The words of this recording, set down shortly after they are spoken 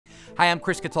Hi, I'm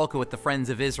Chris Katulka with the Friends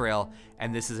of Israel,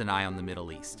 and this is an Eye on the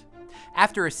Middle East.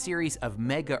 After a series of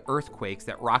mega earthquakes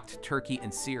that rocked Turkey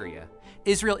and Syria,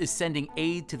 Israel is sending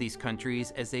aid to these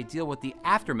countries as they deal with the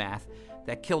aftermath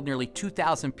that killed nearly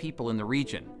 2,000 people in the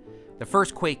region. The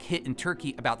first quake hit in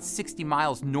Turkey about 60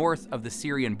 miles north of the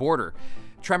Syrian border.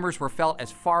 Tremors were felt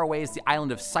as far away as the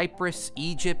island of Cyprus,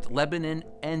 Egypt, Lebanon,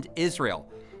 and Israel.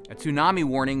 A tsunami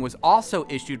warning was also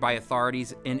issued by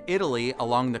authorities in Italy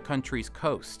along the country's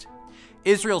coast.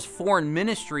 Israel's foreign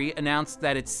ministry announced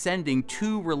that it's sending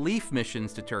 2 relief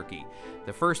missions to Turkey.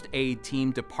 The first aid team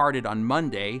departed on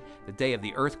Monday, the day of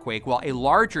the earthquake, while a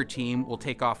larger team will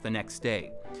take off the next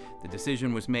day. The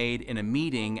decision was made in a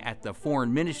meeting at the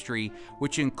foreign ministry,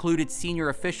 which included senior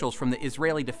officials from the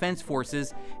Israeli Defense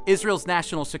Forces, Israel's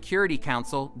National Security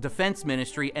Council, Defense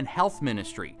Ministry, and Health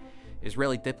Ministry.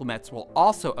 Israeli diplomats will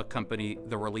also accompany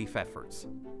the relief efforts.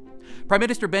 Prime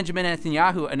Minister Benjamin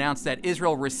Netanyahu announced that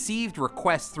Israel received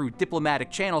requests through diplomatic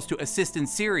channels to assist in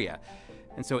Syria.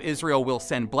 And so Israel will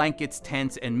send blankets,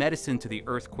 tents, and medicine to the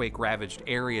earthquake-ravaged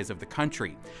areas of the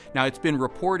country. Now, it's been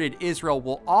reported Israel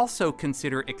will also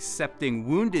consider accepting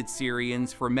wounded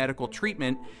Syrians for medical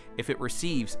treatment if it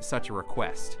receives such a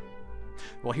request.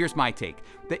 Well, here's my take.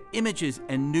 The images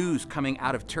and news coming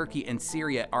out of Turkey and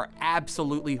Syria are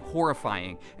absolutely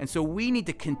horrifying, and so we need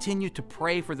to continue to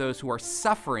pray for those who are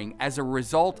suffering as a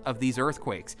result of these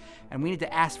earthquakes, and we need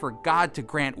to ask for God to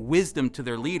grant wisdom to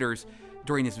their leaders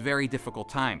during this very difficult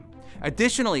time.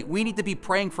 Additionally, we need to be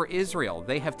praying for Israel.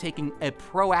 They have taken a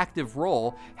proactive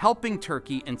role helping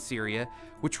Turkey and Syria,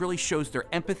 which really shows their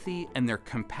empathy and their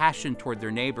compassion toward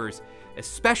their neighbors,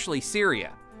 especially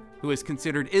Syria, who has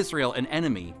considered Israel an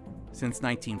enemy since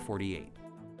 1948.